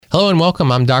Hello and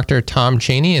welcome. I'm Dr. Tom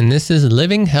Cheney, and this is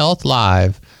Living Health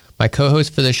Live. My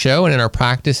co-host for the show and in our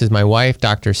practice is my wife,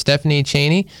 Dr. Stephanie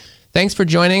Cheney. Thanks for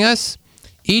joining us.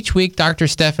 Each week, Dr.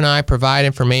 Steph and I provide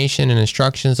information and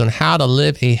instructions on how to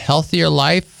live a healthier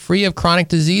life free of chronic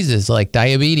diseases like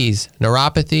diabetes,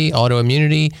 neuropathy,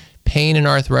 autoimmunity, pain, and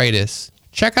arthritis.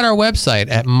 Check out our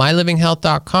website at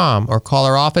mylivinghealth.com or call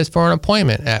our office for an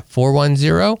appointment at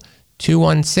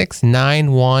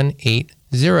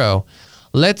 410-216-9180.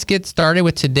 Let's get started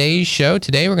with today's show.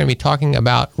 Today we're going to be talking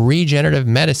about regenerative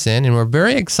medicine, and we're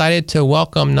very excited to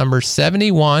welcome number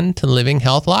 71 to Living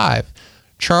Health Live,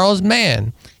 Charles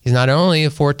Mann. He's not only a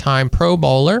four-time Pro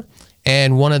Bowler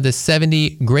and one of the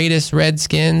 70 greatest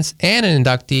Redskins and an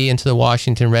inductee into the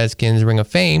Washington Redskins Ring of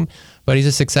Fame, but he's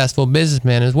a successful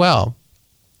businessman as well.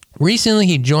 Recently,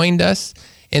 he joined us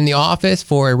in the office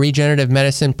for a regenerative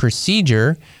medicine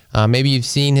procedure. Maybe you've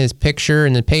seen his picture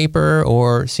in the paper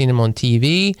or seen him on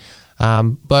TV,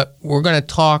 but we're going to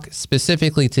talk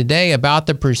specifically today about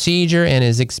the procedure and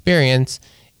his experience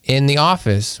in the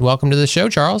office. Welcome to the show,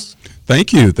 Charles.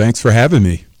 Thank you. Thanks for having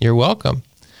me. You're welcome.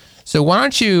 So why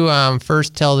don't you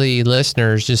first tell the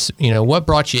listeners just, what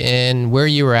brought you in, where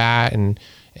you were at, and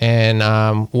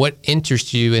what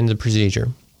interests you in the procedure?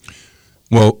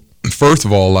 Well, first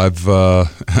of all,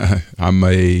 I'm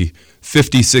a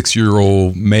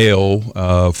 56-year-old male,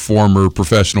 former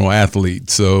professional athlete.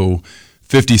 So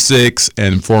 56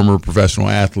 and former professional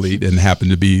athlete, and happen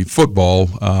to be football.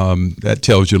 That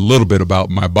tells you a little bit about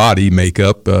my body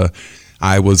makeup. I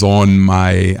had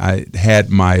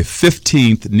my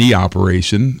 15th knee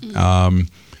operation.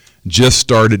 Just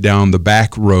started down the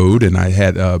back road, and I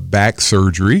had back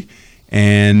surgery.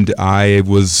 And I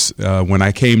was, when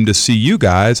I came to see you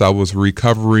guys, I was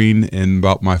recovering in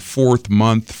about my 4th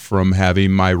month from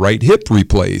having my right hip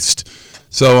replaced.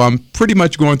 So I'm pretty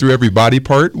much going through every body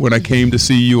part when I came to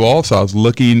see you all. So I was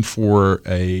looking for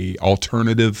a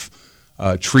alternative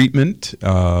treatment.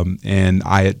 And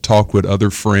I had talked with other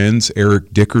friends,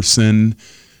 Eric Dickerson,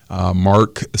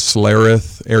 Mark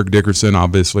Schlereth. Eric Dickerson,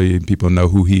 obviously, people know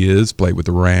who he is, played with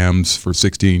the Rams for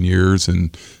 16 years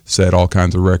and set all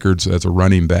kinds of records as a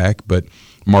running back. But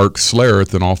Mark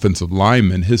Schlereth, an offensive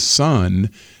lineman, his son,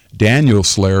 Daniel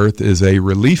Schlereth, is a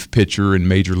relief pitcher in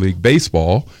Major League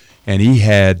Baseball. And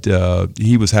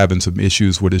he was having some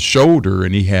issues with his shoulder,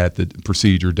 and he had the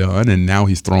procedure done, and now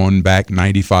he's throwing back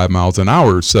 95 miles an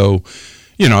hour. So,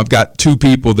 I've got two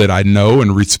people that I know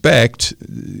and respect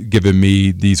giving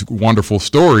me these wonderful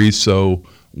stories, so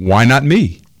why not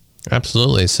me?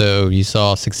 Absolutely. So you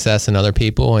saw success in other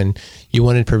people, and you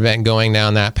wanted to prevent going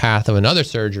down that path of another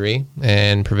surgery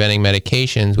and preventing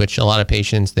medications, which a lot of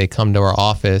patients, they come to our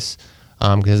office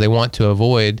because they want to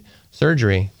avoid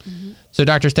surgery. Mm-hmm. So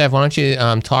Dr. Steph, why don't you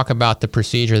talk about the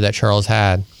procedure that Charles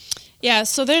had? Yeah,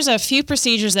 so there's a few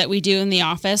procedures that we do in the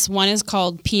office. One is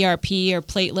called PRP, or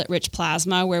platelet-rich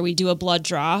plasma, where we do a blood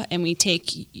draw and we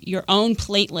take your own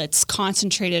platelets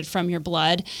concentrated from your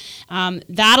blood.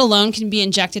 That alone can be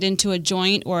injected into a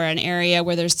joint or an area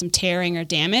where there's some tearing or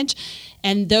damage.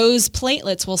 And those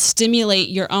platelets will stimulate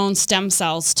your own stem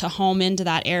cells to home into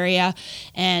that area.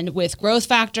 And with growth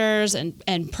factors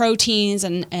and proteins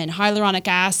and hyaluronic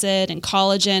acid and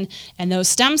collagen, and those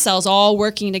stem cells all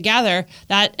working together,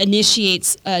 that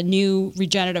initiates a new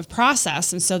regenerative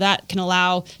process. And so that can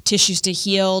allow tissues to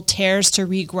heal, tears to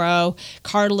regrow,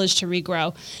 cartilage to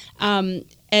regrow. And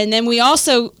then we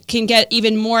also can get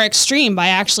even more extreme by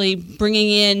actually bringing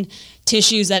in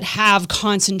tissues that have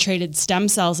concentrated stem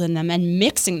cells in them and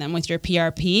mixing them with your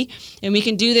PRP. And we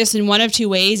can do this in one of two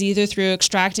ways, either through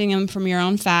extracting them from your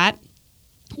own fat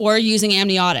or using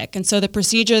amniotic. And so the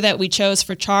procedure that we chose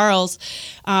for Charles,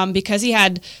 because he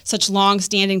had such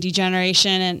long-standing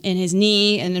degeneration in his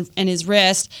knee and his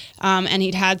wrist, and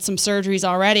he'd had some surgeries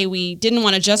already, we didn't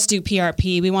want to just do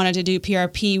PRP. We wanted to do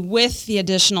PRP with the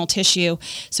additional tissue.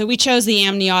 So we chose the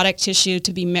amniotic tissue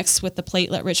to be mixed with the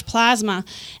platelet-rich plasma.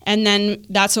 And then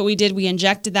that's what we did. We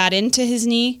injected that into his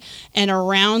knee and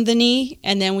around the knee,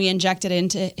 and then we injected it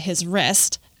into his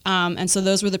wrist. And so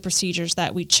those were the procedures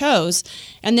that we chose.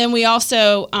 And then we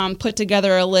also put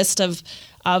together a list of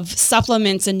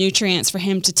supplements and nutrients for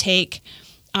him to take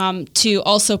to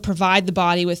also provide the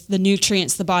body with the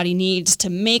nutrients the body needs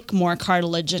to make more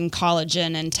cartilage and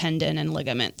collagen and tendon and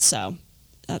ligament. So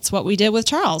that's what we did with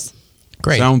Charles.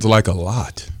 Great. Sounds like a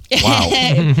lot.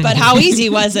 Wow. But how easy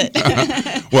was it?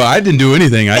 Well, I didn't do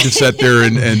anything. I just sat there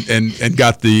and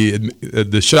got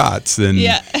the shots,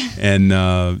 and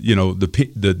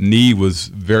the knee was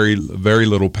very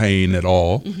little pain at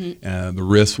all. Mm-hmm. The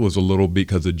wrist was a little,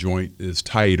 because the joint is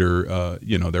tighter.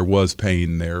 There was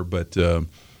pain there, but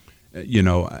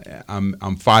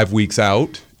I'm 5 weeks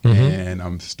out. And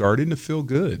I'm starting to feel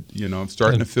good. I'm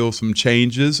starting to feel some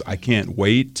changes. I can't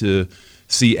wait to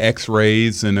see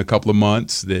X-rays in a couple of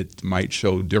months that might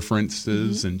show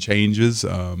differences and changes.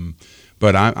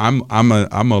 But I'm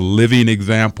a living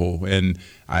example. And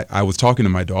I was talking to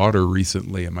my daughter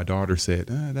recently, and my daughter said,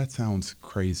 "That sounds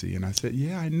crazy." And I said,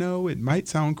 "Yeah, I know it might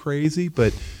sound crazy,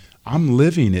 but I'm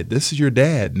living it. This is your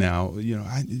dad now,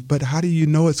 but how do you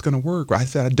know it's going to work?" I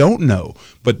said, "I don't know,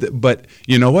 but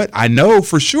you know what? I know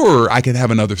for sure I can have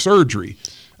another surgery,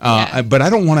 but I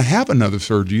don't want to have another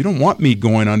surgery. You don't want me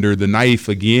going under the knife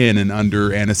again and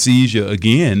under anesthesia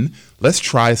again. Let's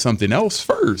try something else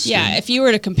first." Yeah, if you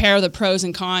were to compare the pros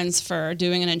and cons for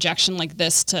doing an injection like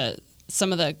this to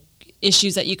some of the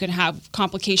issues that you could have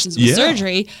complications with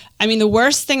surgery. I mean, the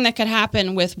worst thing that could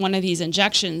happen with one of these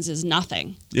injections is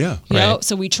nothing. Yeah. You know?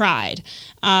 So we tried.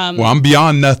 Well, I'm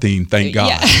beyond nothing, thank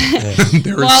God.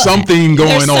 There is something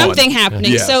going on. There's something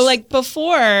happening. Yes. So like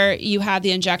before you had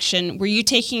the injection, were you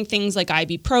taking things like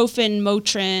ibuprofen,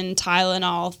 Motrin,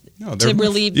 Tylenol to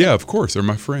relieve? Yeah, of course. They're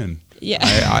my friend. Yeah.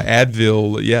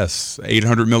 Advil, yes,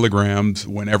 800 milligrams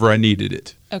whenever I needed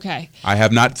it. Okay. I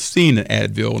have not seen an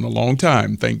Advil in a long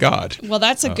time, thank God. Well,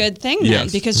 that's a good thing then,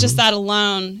 yes. because just that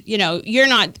alone, you're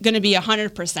not going to be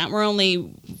 100%. We're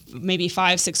only maybe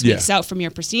 5-6 weeks out from your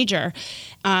procedure.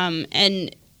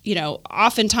 And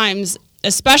oftentimes,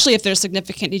 especially if there's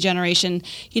significant degeneration,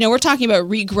 we're talking about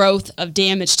regrowth of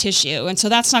damaged tissue. And so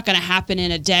that's not going to happen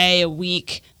in a day, a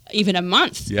week, even a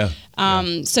month. So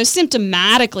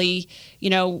symptomatically,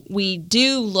 we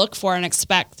do look for and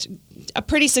expect a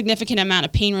pretty significant amount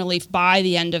of pain relief by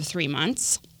the end of 3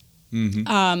 months.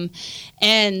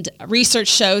 And research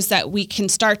shows that we can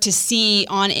start to see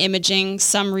on imaging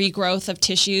some regrowth of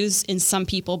tissues in some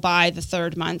people by the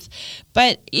 3rd month.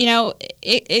 But,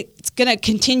 it's going to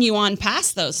continue on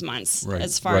past those months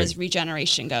as far as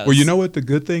regeneration goes. Well, you know what the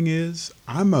good thing is?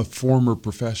 I'm a former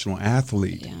professional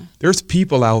athlete. Yeah. There's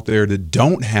people out there that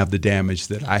don't have the damage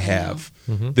that I have,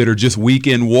 that are just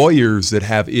weekend warriors that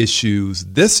have issues.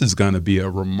 This is going to be a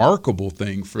remarkable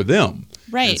thing for them.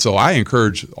 Right. And so I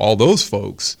encourage all those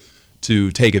folks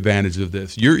to take advantage of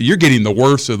this. You're getting the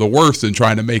worst of the worst and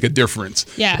trying to make a difference.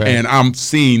 Yeah. Right. And I'm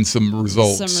seeing some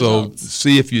results. So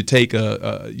see if you take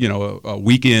a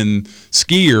weekend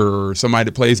skier or somebody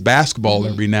that plays basketball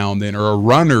every now and then, or a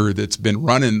runner that's been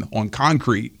running on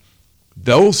concrete.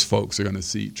 Those folks are going to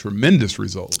see tremendous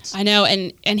results. I know,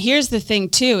 and here's the thing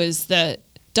too: is that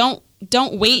don't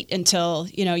wait until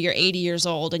you're 80 years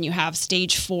old and you have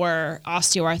stage 4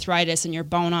 osteoarthritis and you're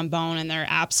bone on bone, and they're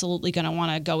absolutely going to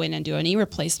want to go in and do a knee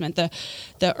replacement.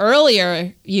 The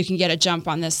earlier you can get a jump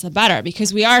on this, the better,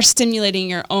 because we are stimulating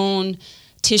your own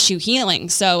tissue healing.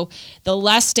 So the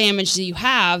less damage that you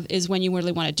have is when you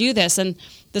really want to do this. And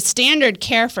the standard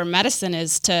care for medicine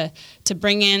is to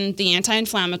bring in the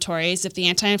anti-inflammatories. If the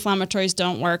anti-inflammatories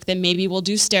don't work, then maybe we'll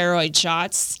do steroid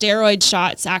shots. Steroid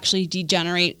shots actually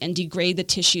degenerate and degrade the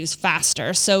tissues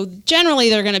faster. So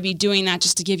generally they're going to be doing that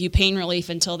just to give you pain relief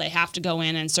until they have to go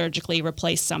in and surgically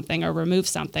replace something or remove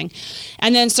something.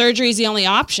 And then surgery is the only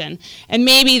option. And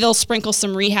maybe they'll sprinkle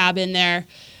some rehab in there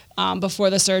before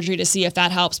the surgery to see if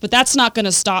that helps. But that's not going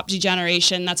to stop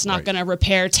degeneration. That's not going to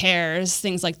repair tears,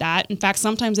 things like that. In fact,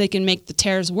 sometimes they can make the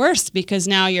tears worse because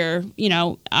now you're,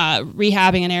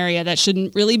 rehabbing an area that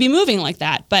shouldn't really be moving like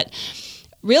that. But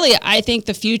really, I think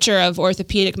the future of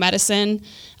orthopedic medicine,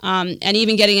 and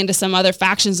even getting into some other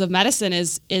factions of medicine,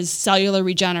 is cellular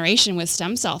regeneration with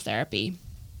stem cell therapy.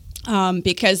 And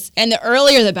the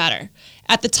earlier the better.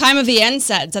 At the time of the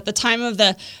NSAIDs, at the time of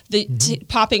the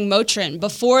popping Motrin,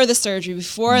 before the surgery,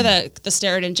 before the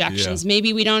steroid injections,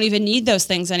 maybe we don't even need those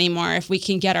things anymore if we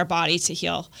can get our body to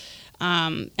heal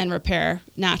and repair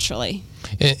naturally.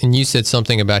 And you said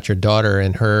something about your daughter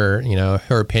and her,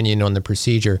 her opinion on the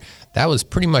procedure. That was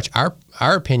pretty much our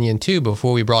opinion too.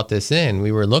 Before we brought this in,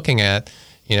 we were looking at,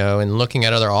 and looking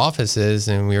at other offices,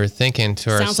 and we were thinking to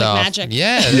ourselves, like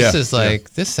magic.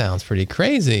 This sounds pretty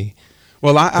crazy.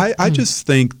 Well, I just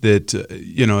think that,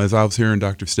 as I was hearing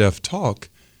Dr. Steph talk,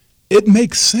 it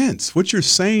makes sense. What you're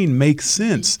saying makes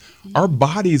sense. Our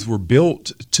bodies were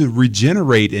built to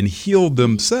regenerate and heal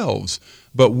themselves,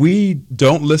 but we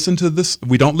don't listen to this.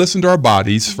 We don't listen to our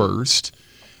bodies first.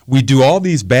 We do all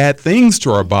these bad things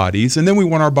to our bodies, and then we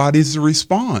want our bodies to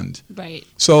respond. Right.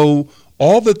 So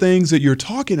all the things that you're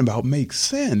talking about make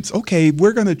sense. Okay,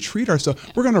 we're going to treat ourselves.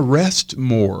 We're going to rest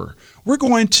more. We're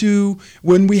going to,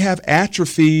 when we have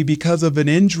atrophy because of an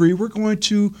injury, we're going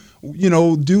to,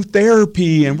 do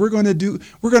therapy, and we're going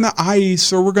to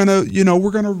ice, or we're going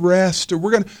to rest, or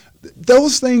we're going to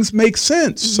those things make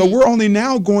sense. So we're only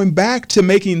now going back to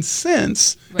making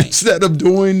sense instead of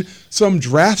doing some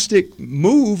drastic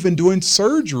move and doing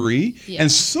surgery. Yeah. And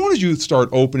as soon as you start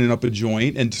opening up a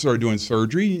joint and start doing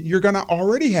surgery, you're going to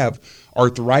already have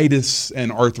arthritis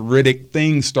and arthritic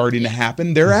things starting to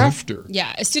happen thereafter.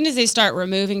 Yeah, as soon as they start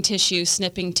removing tissue,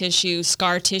 snipping tissue,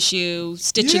 scar tissue,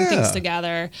 stitching things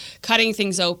together, cutting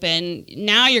things open,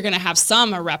 now you're going to have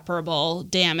some irreparable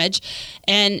damage.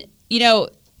 And, you know,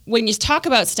 when you talk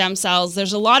about stem cells,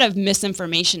 there's a lot of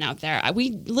misinformation out there.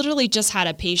 We literally just had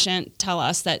a patient tell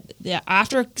us that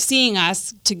after seeing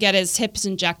us to get his hips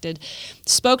injected,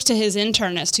 spoke to his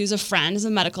internist, who's a friend, is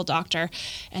a medical doctor,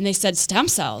 and they said, stem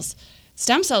cells,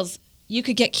 you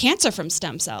could get cancer from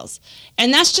stem cells.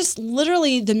 And that's just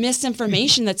literally the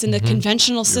misinformation that's in the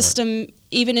conventional system,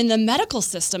 even in the medical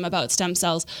system about stem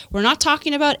cells. We're not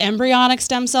talking about embryonic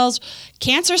stem cells.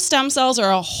 Cancer stem cells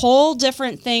are a whole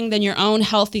different thing than your own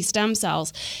healthy stem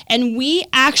cells. And we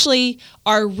actually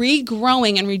are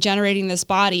regrowing and regenerating this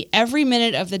body every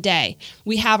minute of the day.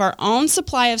 We have our own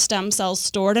supply of stem cells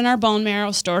stored in our bone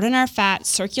marrow, stored in our fat,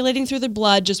 circulating through the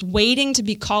blood, just waiting to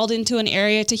be called into an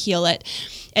area to heal it.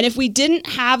 And if we didn't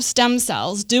have stem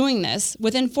cells doing this,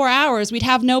 within 4 hours, we'd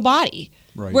have no body.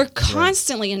 Right, we're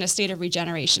constantly in a state of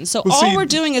regeneration. So all we're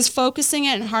doing is focusing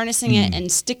it and harnessing it and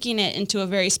sticking it into a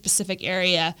very specific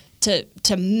area to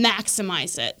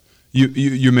maximize it.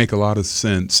 You make a lot of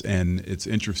sense, and it's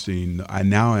interesting. I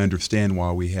now understand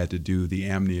why we had to do the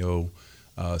amnio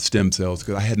stem cells,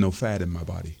 because I had no fat in my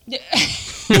body.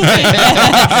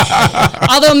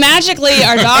 Although magically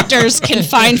our doctors can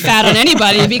find fat on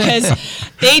anybody, because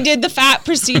they did the fat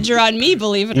procedure on me,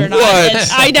 believe it or not. What?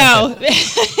 I know.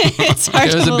 It's hard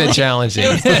It was to a bit challenging.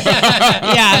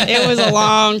 Yeah, it was a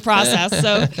long process.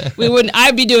 So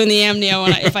I'd be doing the amnio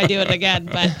if I do it again.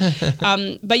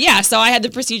 But yeah, so I had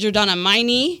the procedure done on my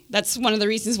knee. That's one of the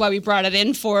reasons why we brought it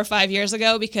in 4 or 5 years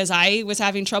ago, because I was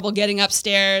having trouble getting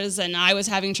upstairs and I was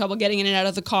having trouble getting in and out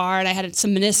of the car, and I had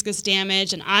some meniscus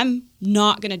damage, and I'm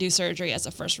not going to do surgery as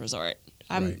a first resort.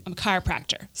 I'm a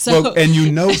chiropractor. So, well, and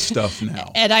you know stuff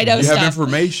now. And I know stuff. You have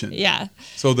information. Yeah.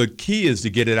 So the key is to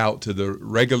get it out to the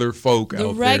regular folk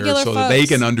out there so that folks. they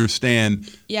can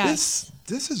understand Yes.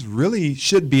 this is really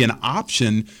should be an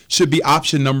option, should be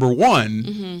option number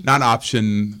one, not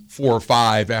option 4 or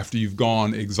 5 after you've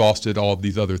exhausted all of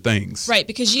these other things. Right,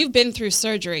 because you've been through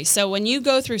surgery. So when you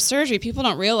go through surgery, people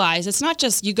don't realize it's not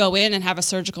just you go in and have a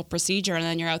surgical procedure and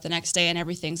then you're out the next day and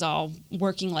everything's all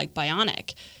working like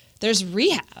bionic. There's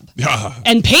rehab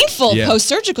and painful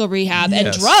post-surgical rehab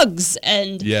and drugs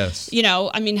and, you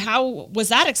know, I mean, how was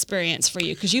that experience for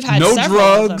you? Because you've had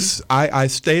several drugs. of them. I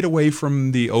stayed away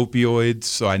from the opioids,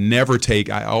 so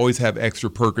I always have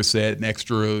extra Percocet and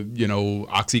extra, you know,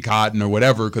 Oxycontin or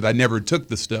whatever, because I never took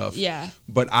the stuff. Yeah.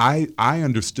 But I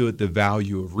understood the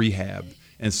value of rehab.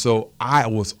 And so I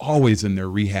was always in there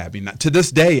rehabbing. To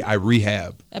this day, I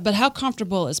rehab. But how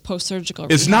comfortable is post-surgical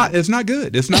rehab? It's not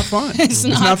good. It's not fun. it's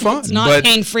not fun. It's not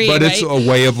pain-free, But right? it's a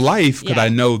way of life, because I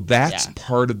know that's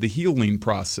part of the healing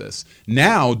process.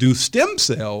 Now, do stem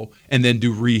cell and then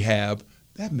do rehab.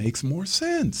 That makes more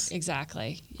sense.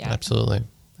 Exactly. Yeah. Absolutely.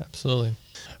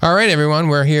 All right, everyone.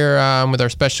 We're here with our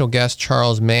special guest,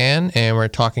 Charles Mann, and we're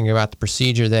talking about the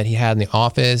procedure that he had in the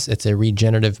office. It's a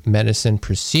regenerative medicine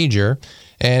procedure.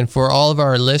 And for all of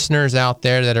our listeners out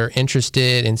there that are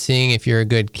interested in seeing if you're a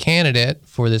good candidate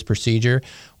for this procedure,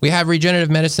 we have regenerative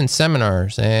medicine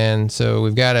seminars. And so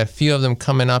we've got a few of them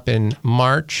coming up in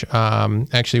March.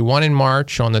 Actually, one in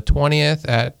March on the 20th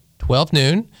at 12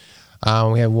 noon.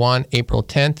 We have one April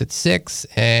 10th at 6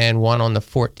 and one on the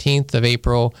 14th of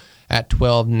April at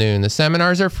 12 noon. The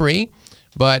seminars are free,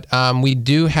 but we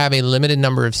do have a limited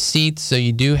number of seats, so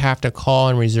you do have to call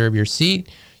and reserve your seat.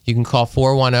 You can call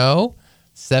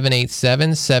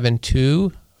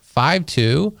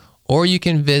 410-787-7252, or you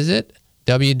can visit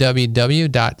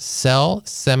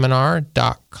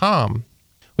www.cellseminar.com.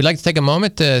 We'd like to take a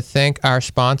moment to thank our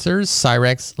sponsors,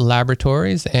 Cyrex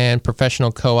Laboratories and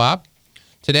Professional Co-op.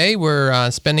 Today, we're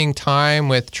spending time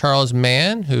with Charles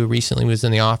Mann, who recently was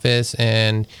in the office,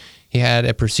 and he had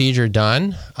a procedure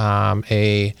done,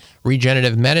 a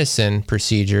regenerative medicine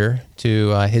procedure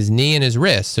to his knee and his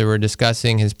wrist. So we're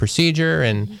discussing his procedure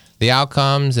and the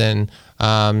outcomes. And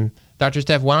Dr.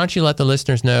 Steph, why don't you let the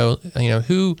listeners know,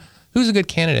 who's a good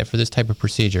candidate for this type of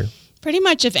procedure? Pretty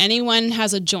much if anyone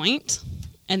has a joint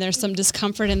and there's some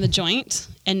discomfort in the joint,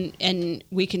 and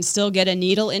we can still get a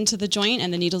needle into the joint,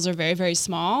 and the needles are very, very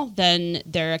small, then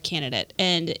they're a candidate.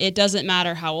 And it doesn't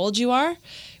matter how old you are.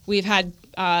 We've had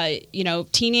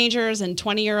teenagers and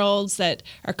 20-year-olds that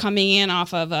are coming in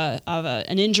off of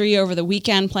an injury over the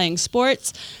weekend playing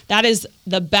sports. That is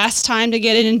the best time to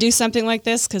get in and do something like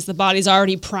this because the body's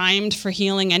already primed for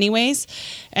healing anyways.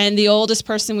 And the oldest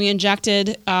person we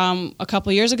injected a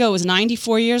couple years ago was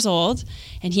 94 years old,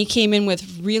 and he came in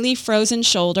with really frozen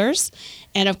shoulders.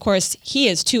 And of course, he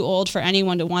is too old for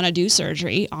anyone to want to do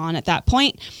surgery on at that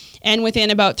point. And within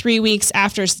about 3 weeks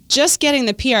after just getting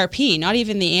the PRP, not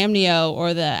even the amnio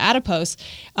or the adipose,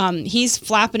 he's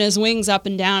flapping his wings up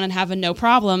and down and having no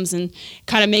problems and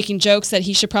kind of making jokes that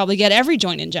he should probably get every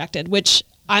joint injected, which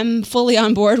I'm fully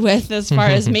on board with as far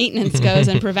as maintenance goes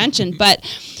and prevention. But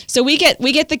so we get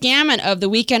the gamut of the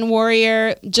weekend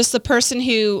warrior, just the person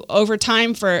who over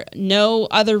time for no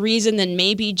other reason than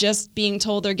maybe just being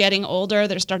told they're getting older,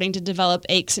 they're starting to develop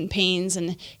aches and pains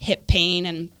and hip pain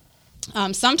and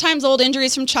sometimes old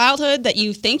injuries from childhood that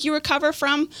you think you recover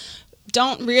from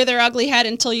don't rear their ugly head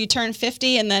until you turn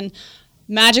 50, and then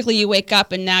magically you wake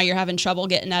up and now you're having trouble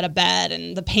getting out of bed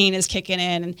and the pain is kicking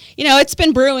in. And, it's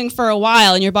been brewing for a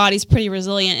while and your body's pretty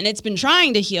resilient and it's been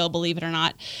trying to heal, believe it or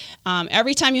not.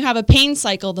 Every time you have a pain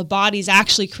cycle, the body's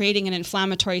actually creating an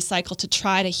inflammatory cycle to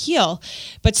try to heal.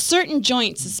 But certain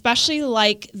joints, especially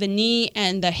like the knee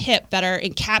and the hip that are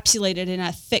encapsulated in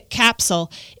a thick capsule,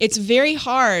 it's very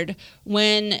hard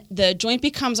when the joint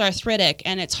becomes arthritic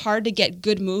and it's hard to get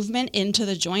good movement into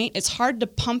the joint. It's hard to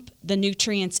pump the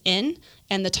nutrients in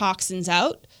and the toxins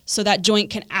out so that joint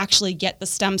can actually get the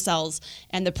stem cells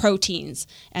and the proteins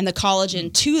and the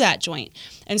collagen to that joint.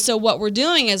 And so what we're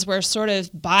doing is we're sort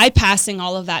of bypassing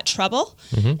all of that trouble,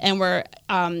 and we're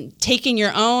taking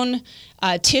your own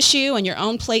tissue and your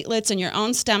own platelets and your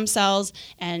own stem cells.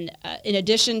 And in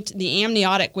addition to the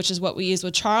amniotic, which is what we use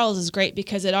with Charles, is great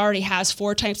because it already has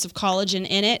 4 types of collagen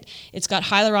in it. It's got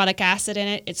hyaluronic acid in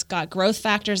it. It's got growth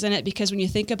factors in it because when you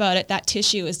think about it, that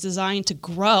tissue is designed to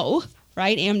grow.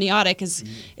 Right, amniotic is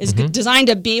designed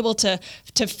to be able to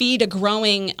feed a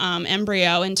growing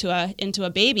embryo into a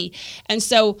baby, and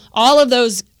so all of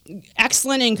those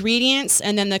excellent ingredients,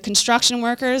 and then the construction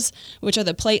workers, which are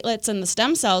the platelets and the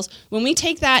stem cells. When we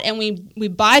take that and we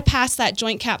bypass that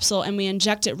joint capsule and we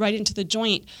inject it right into the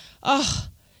joint,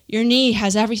 your knee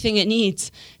has everything it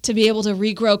needs to be able to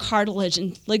regrow cartilage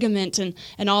and ligament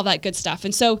and all that good stuff.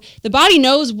 And so the body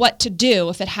knows what to do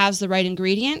if it has the right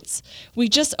ingredients. We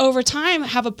just over time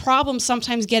have a problem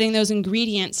sometimes getting those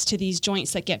ingredients to these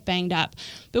joints that get banged up.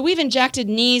 But we've injected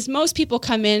knees. Most people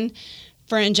come in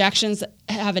for injections that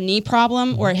have a knee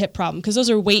problem or a hip problem because those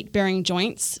are weight-bearing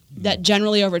joints that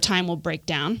generally over time will break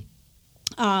down.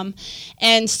 But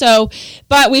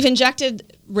we've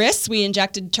injected wrists. We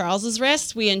injected Charles's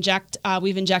wrists. We've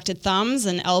injected thumbs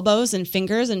and elbows and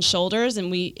fingers and shoulders.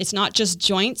 And it's not just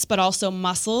joints, but also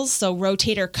muscles. So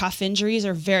rotator cuff injuries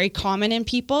are very common in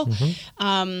people,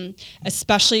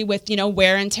 especially with,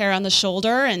 wear and tear on the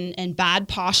shoulder and bad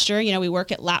posture. We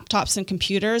work at laptops and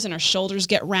computers and our shoulders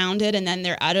get rounded and then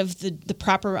they're out of the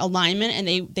proper alignment and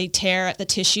they tear at the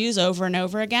tissues over and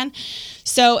over again.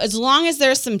 So as long as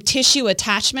there's some tissue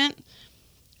attachment,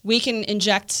 we can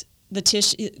inject the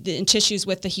tissues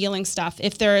with the healing stuff.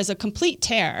 If there is a complete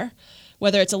tear,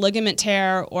 whether it's a ligament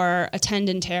tear or a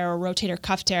tendon tear or rotator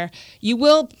cuff tear, you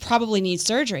will probably need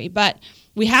surgery. But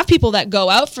we have people that go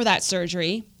out for that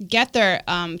surgery, get their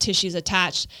tissues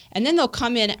attached, and then they'll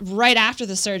come in right after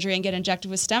the surgery and get injected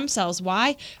with stem cells.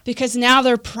 Why? Because now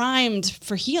they're primed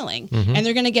for healing, and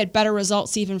they're going to get better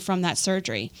results even from that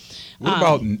surgery.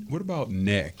 What about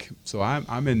neck? So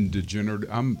I'm in degenerative.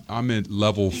 I'm at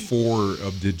level 4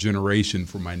 of degeneration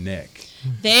for my neck.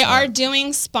 They are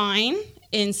doing spine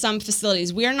in some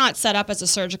facilities. We are not set up as a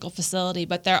surgical facility,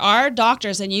 but there are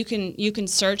doctors, and you can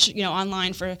search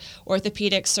online for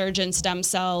orthopedic surgeon stem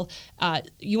cell.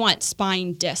 You want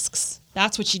spine discs.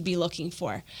 That's what you'd be looking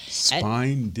for.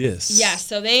 Spine discs. Yeah.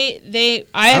 So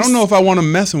I don't know if I want to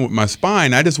messing with my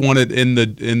spine. I just want it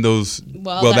in those.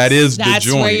 Well, that is the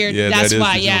joint. That's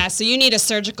why. Yeah. So you need a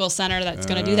surgical center that's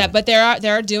going to do that. But they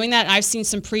are doing that. I've seen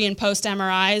some pre and post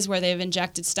MRIs where they've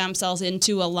injected stem cells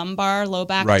into a lumbar low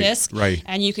back disc. Right.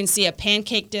 And you can see a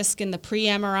pancake disc in the pre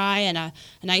MRI and a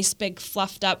nice big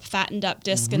fluffed up, fattened up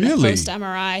disc in the post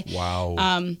MRI.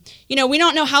 Wow. We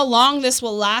don't know how long this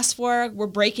will last for. We're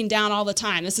breaking down all the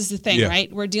time. This is the thing,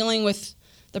 right? We're dealing with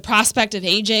the prospect of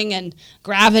aging and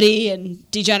gravity and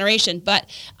degeneration. But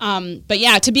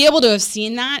yeah, to be able to have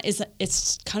seen that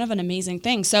it's kind of an amazing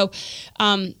thing. So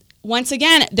once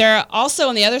again, there are also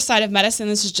on the other side of medicine,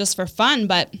 this is just for fun,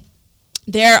 but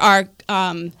there are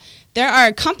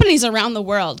companies around the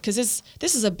world, because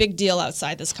this is a big deal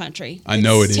outside this country. I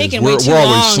know it is. We're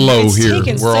always slow here.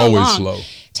 We're always slow.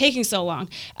 taking so long.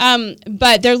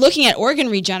 But they're looking at organ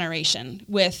regeneration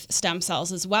with stem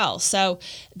cells as well. So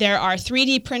there are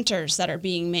 3D printers that are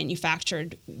being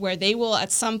manufactured where they will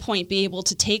at some point be able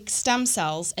to take stem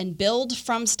cells and build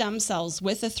from stem cells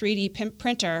with a 3D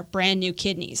printer brand new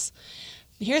kidneys.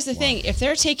 Here's the thing, if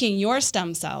they're taking your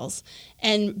stem cells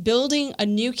and building a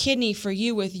new kidney for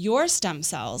you with your stem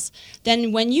cells,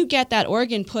 then when you get that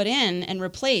organ put in and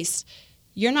replaced,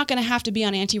 you're not going to have to be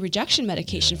on anti-rejection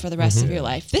medication for the rest of your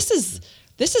life. This is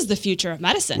the future of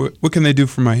medicine. What can they do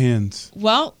for my hands?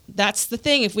 Well, that's the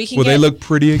thing. If we can Will they look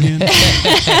pretty again?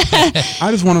 I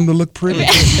just want them to look pretty.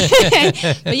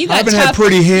 But you got I haven't had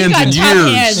pretty hands in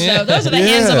years. Hands, so those are the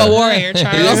hands of a warrior,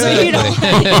 Charles. Yeah. So you know.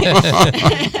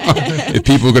 If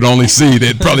people could only see,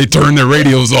 they'd probably turn their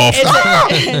radios off.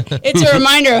 It's a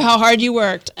reminder of how hard you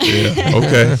worked. Yeah.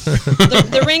 Okay.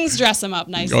 The rings dress them up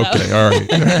nice, though. Okay. All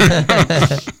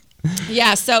right.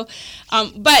 Yeah. So,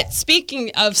 but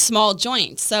speaking of small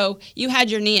joints, so you had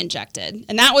your knee injected,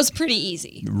 and that was pretty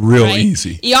easy. Real right?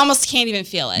 easy. You almost can't even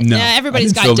feel it. No,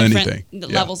 Everybody's I didn't got feel different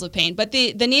anything. levels of pain, but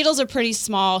the needles are pretty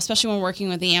small, especially when working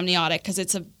with the amniotic because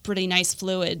it's a pretty nice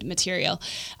fluid material,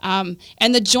 and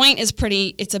the joint is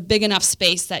it's a big enough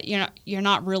space that you're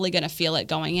not really going to feel it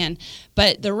going in.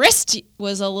 But the wrist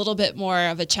was a little bit more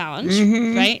of a challenge,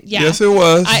 right? Yeah. Yes, it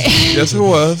was. Yes, it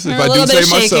was. If I do say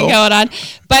myself. Going on.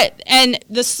 And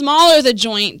the smaller the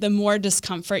joint, the more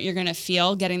discomfort you're going to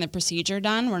feel getting the procedure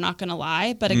done. We're not going to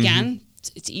lie. But again,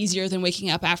 it's easier than waking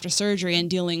up after surgery and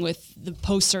dealing with the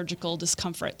post-surgical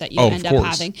discomfort that you end up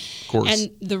having. Of course.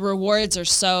 And the rewards are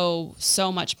so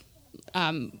much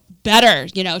better.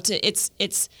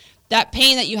 It's that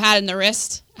pain that you had in the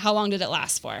wrist. How long did it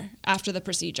last for after the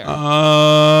procedure?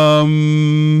 Well,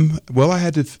 I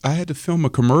had to film a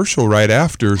commercial right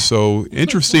after, so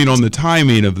interesting on the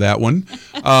timing of that one.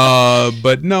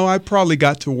 But no, I probably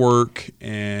got to work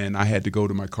and I had to go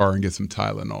to my car and get some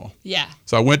Tylenol. Yeah.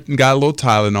 So I went and got a little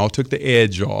Tylenol, took the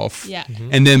edge off. Yeah.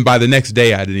 And then by the next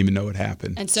day, I didn't even know it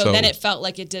happened. And so then it felt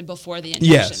like it did before the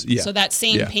injection. Yes. Yeah. So that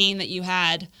same Yeah. pain that you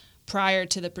had prior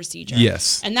to the procedure.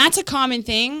 Yes. And that's a common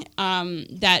thing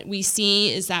that we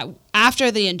see is that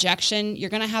after the injection, you're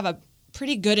going to have a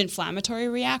pretty good inflammatory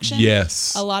reaction.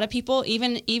 Yes. A lot of people,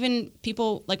 even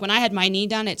people, like when I had my knee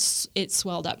done, it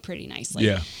swelled up pretty nicely.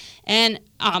 Yeah. And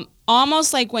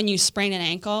almost like when you sprain an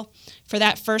ankle, for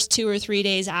that first 2 or 3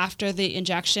 days after the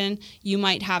injection, you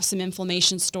might have some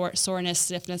inflammation, soreness,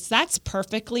 stiffness. That's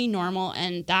perfectly normal,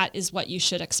 and that is what you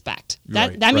should expect.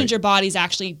 That means your body's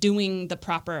actually doing the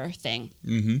proper thing.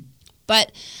 Mm-hmm.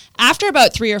 But after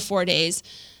about 3 or 4 days,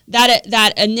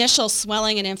 that initial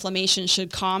swelling and inflammation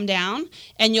should calm down,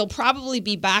 and you'll probably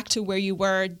be back to where you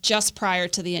were just prior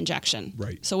to the injection.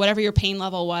 Right. So whatever your pain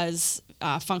level was,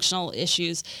 functional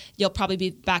issues, you'll probably be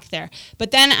back there.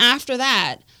 But then after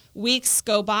that, weeks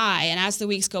go by, and as the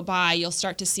weeks go by, you'll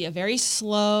start to see a very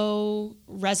slow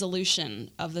resolution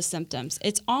of the symptoms.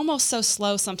 It's almost so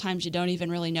slow sometimes you don't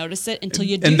even really notice it until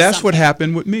you do something. And that's what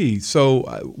happened with me.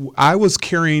 So I was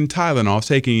carrying Tylenol,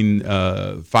 taking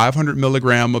 500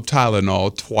 milligram of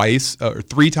Tylenol twice or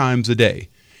 3 times a day.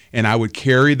 And I would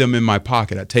carry them in my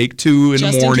pocket. I'd take 2 in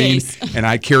Just the morning, in case. and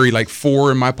I'd carry like 4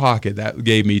 in my pocket. That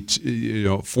gave me,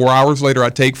 4 hours later,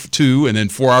 I'd take 2, and then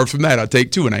 4 hours from that, I'd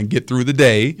take 2, and I'd get through the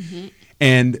day. Mm-hmm.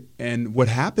 And what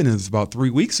happened is about 3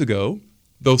 weeks ago,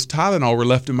 those Tylenol were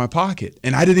left in my pocket,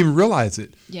 and I didn't even realize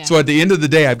it. Yeah. So at the end of the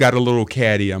day, I've got a little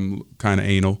caddy. I'm kind of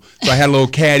anal. So I had a little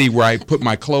caddy where I put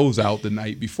my clothes out the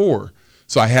night before.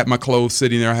 So I had my clothes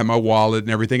sitting there, I had my wallet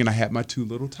and everything, and I had my 2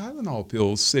 little Tylenol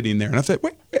pills sitting there. And I said,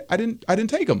 wait, I didn't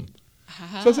take them.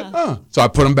 So I said, So I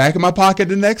put them back in my pocket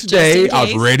the next day. I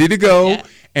was ready to go. Yeah.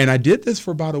 And I did this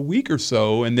for about a week or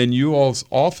so, and then you all's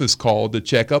office called to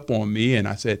check up on me, and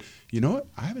I said, you know what?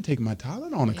 I haven't taken my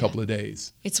Tylenol in a couple of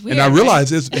days. It's weird. And I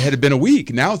realized it had been a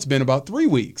week. Now it's been about 3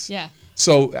 weeks. Yeah.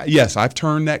 So, yes, I've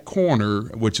turned that corner,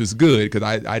 which is good, because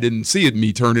I didn't see it,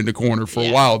 me turning the corner for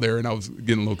a while there, and I was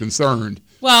getting a little concerned.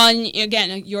 Well, and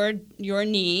again, your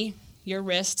knee, your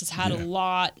wrist has had a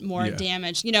lot more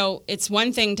damage. It's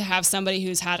one thing to have somebody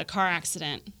who's had a car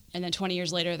accident, and then 20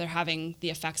 years later they're having the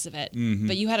effects of it. Mm-hmm.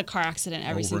 But you had a car accident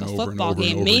every single football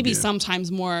game, maybe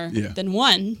sometimes more than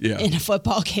one in a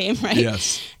football game, right?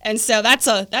 Yes. And so that's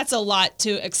a lot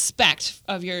to expect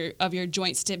of your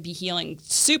joints to be healing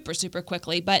super, super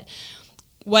quickly. But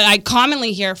what I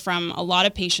commonly hear from a lot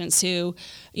of patients who,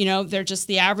 they're just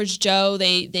the average Joe,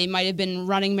 they might have been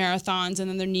running marathons and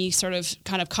then their knee sort of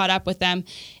kind of caught up with them.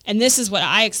 And this is what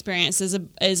I experienced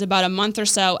is about a month or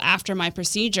so after my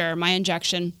procedure, my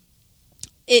injection,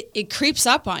 it creeps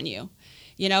up on you.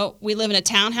 We live in a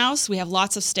townhouse. We have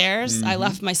lots of stairs. Mm-hmm. I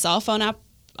left my cell phone up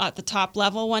at the top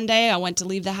level one day. I went to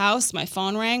leave the house. My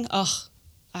phone rang. Ugh,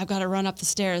 I've got to run up the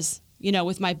stairs,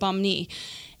 with my bum knee.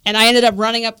 And I ended up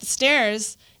running up the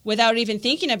stairs without even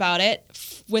thinking about it,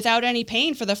 without any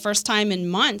pain for the first time in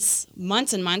months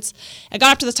and months. I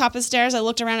got up to the top of the stairs. I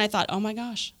looked around. I thought, oh, my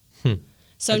gosh.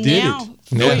 So now,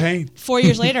 no pain. 4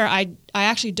 years later, I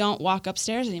actually don't walk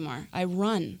upstairs anymore. I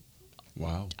run.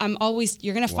 Wow.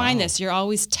 You're going to find this. You're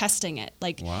always testing it.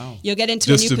 Like, wow. You'll get into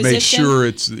just a new position. Just to make sure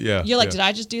it's, yeah. You're like, did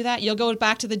I just do that? You'll go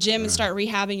back to the gym and start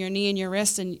rehabbing your knee and your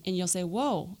wrist, and you'll say,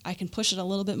 whoa, I can push it a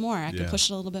little bit more. I can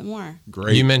push it a little bit more.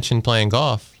 Great. You mentioned playing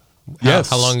golf. Yes.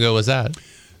 How long ago was that?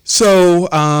 So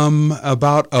I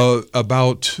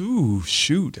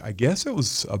guess it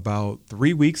was about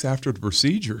 3 weeks after the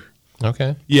procedure.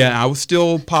 Okay. Yeah, I was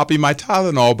still popping my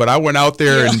Tylenol, but I went out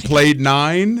there and played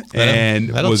 9, and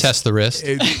that'll test the wrist.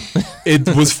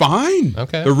 It was fine.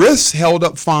 Okay. The wrist held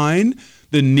up fine.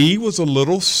 The knee was a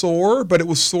little sore, but it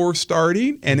was sore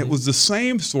starting, and it was the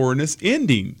same soreness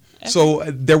ending. Okay. So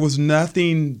there was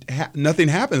nothing happened.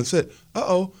 I said,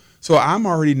 uh-oh. So I'm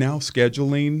already now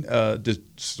scheduling to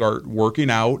start working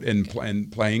out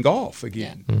and playing golf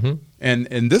again. Yeah. Mm-hmm.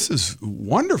 And this is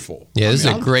wonderful. Yeah, this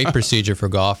is a great procedure for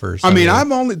golfers. I only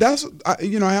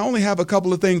have a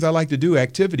couple of things I like to do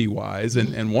activity-wise,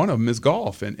 and one of them is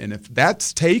golf. And if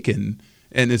that's taken,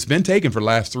 and it's been taken for the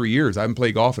last 3 years, I haven't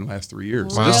played golf in the last 3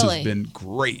 years. Wow. This Really? has been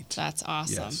great. That's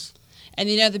awesome. Yes. And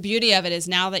the beauty of it is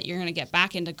now that you're going to get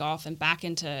back into golf and back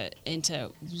into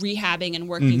rehabbing and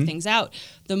working things out,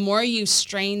 the more you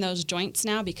strain those joints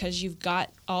now because you've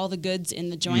got all the goods in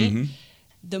the joint,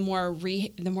 the more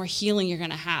healing you're going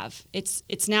to have.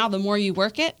 It's now the more you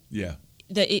work it,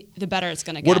 the better it's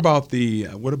going to get. What about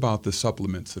the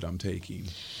supplements that I'm taking?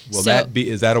 Is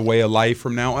that a way of life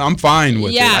from now? I'm fine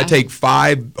with it. I take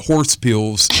 5 horse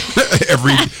pills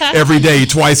every day,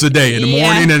 twice a day, in the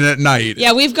morning and at night.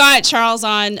 Yeah, we've got Charles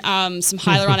on some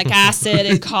hyaluronic acid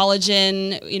and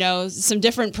collagen, some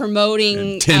different promoting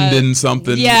and tendon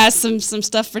something. Yeah, some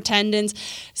stuff for tendons.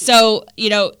 So,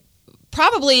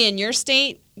 probably in your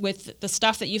state with the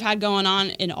stuff that you've had going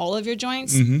on in all of your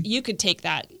joints, you could take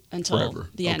that until forever.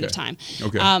 The end of time.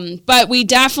 Okay. But we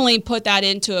definitely put that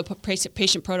into a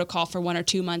patient protocol for 1 or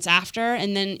 2 months after.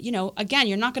 And then, again,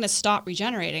 you're not going to stop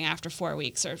regenerating after 4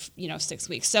 weeks or, 6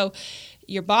 weeks. So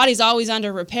your body's always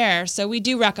under repair. So we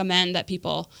do recommend that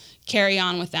people carry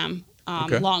on with them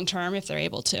long term if they're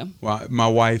able to. Well, my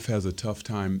wife has a tough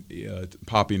time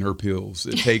popping her pills.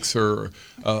 It takes her,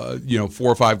 4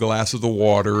 or 5 glasses of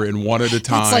water and one at a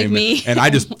time. It's like me. And I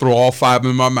just throw all 5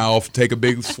 in my mouth, take a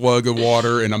big slug of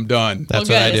water, and I'm done. That's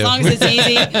what I do. As long as it's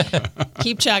easy,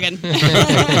 keep chugging.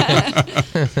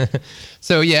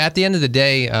 So, at the end of the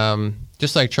day,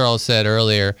 just like Charles said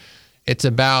earlier, it's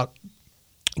about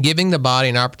giving the body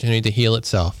an opportunity to heal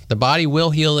itself. The body will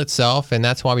heal itself, and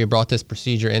that's why we brought this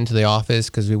procedure into the office,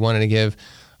 because we wanted to give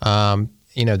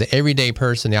the everyday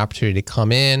person the opportunity to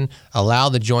come in, allow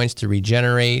the joints to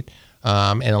regenerate,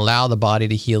 and allow the body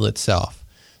to heal itself.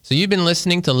 So you've been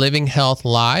listening to Living Health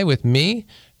Live with me,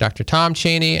 Dr. Tom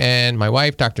Chaney, and my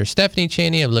wife, Dr. Stephanie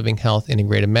Chaney of Living Health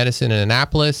Integrative Medicine in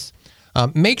Annapolis.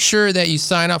 Make sure that you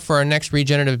sign up for our next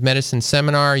regenerative medicine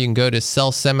seminar. You can go to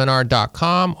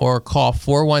cellseminar.com or call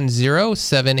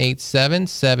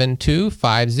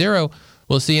 410-787-7250.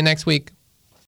 We'll see you next week.